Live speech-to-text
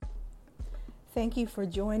Thank you for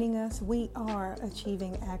joining us. We are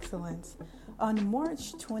Achieving Excellence. On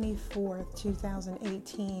March 24th,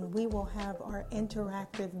 2018, we will have our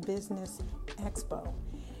Interactive Business Expo.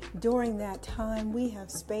 During that time, we have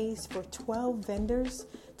space for 12 vendors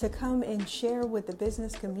to come and share with the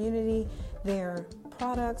business community their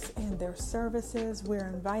products and their services. We're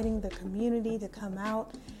inviting the community to come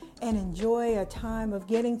out and enjoy a time of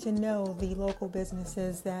getting to know the local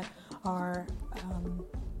businesses that are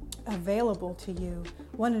available to you.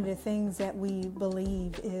 One of the things that we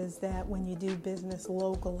believe is that when you do business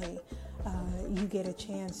locally, you get a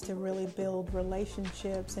chance to really build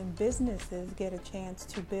relationships, and businesses get a chance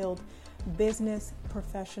to build business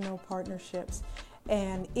professional partnerships.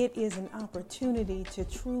 And it is an opportunity to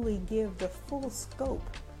truly give the full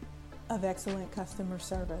scope of excellent customer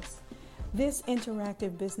service. This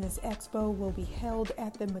Interactive Business Expo will be held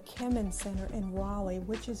at the McKimmon Center in Raleigh,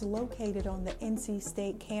 which is located on the NC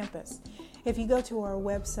State campus. If you go to our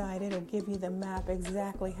website, it'll give you the map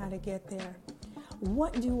exactly how to get there.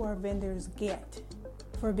 What do our vendors get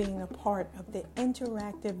for being a part of the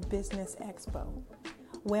Interactive Business Expo?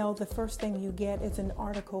 Well, the first thing you get is an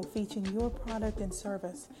article featuring your product and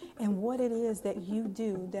service and what it is that you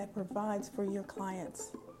do that provides for your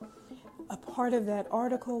clients. A part of that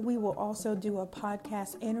article, we will also do a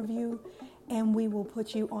podcast interview, and we will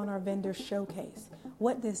put you on our vendor showcase.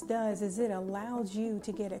 What this does is it allows you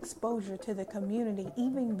to get exposure to the community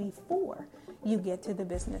even before you get to the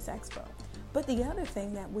Business Expo. But the other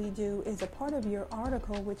thing that we do is a part of your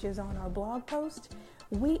article, which is on our blog post,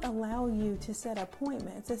 we allow you to set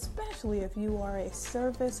appointments, especially if you are a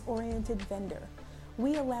service-oriented vendor.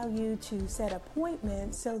 We allow you to set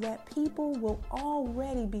appointments so that people will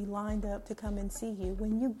already be lined up to come and see you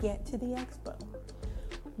when you get to the expo.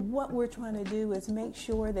 What we're trying to do is make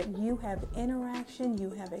sure that you have interaction, you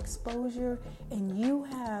have exposure, and you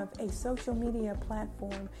have a social media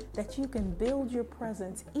platform that you can build your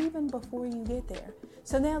presence even before you get there.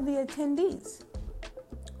 So now the attendees,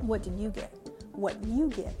 what do you get? What you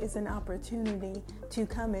get is an opportunity to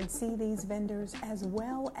come and see these vendors, as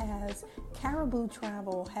well as Caribou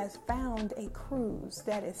Travel has found a cruise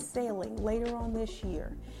that is sailing later on this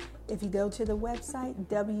year. If you go to the website,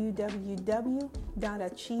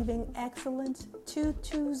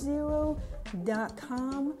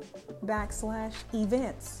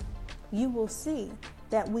 www.achievingexcellence220.com/events, you will see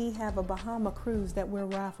that we have a Bahama cruise that we're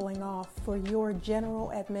raffling off for your general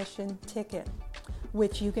admission ticket,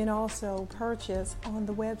 which you can also purchase on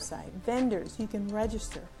the website. Vendors, you can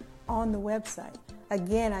register on the website.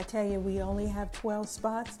 Again, I tell you, we only have 12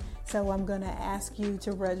 spots, so I'm going to ask you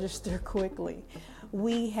to register quickly.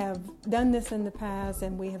 We have done this in the past,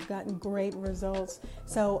 and we have gotten great results,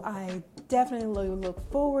 so I definitely look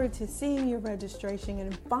forward to seeing your registration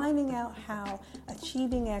and finding out how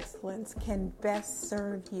Achieving Excellence can best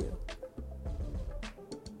serve you.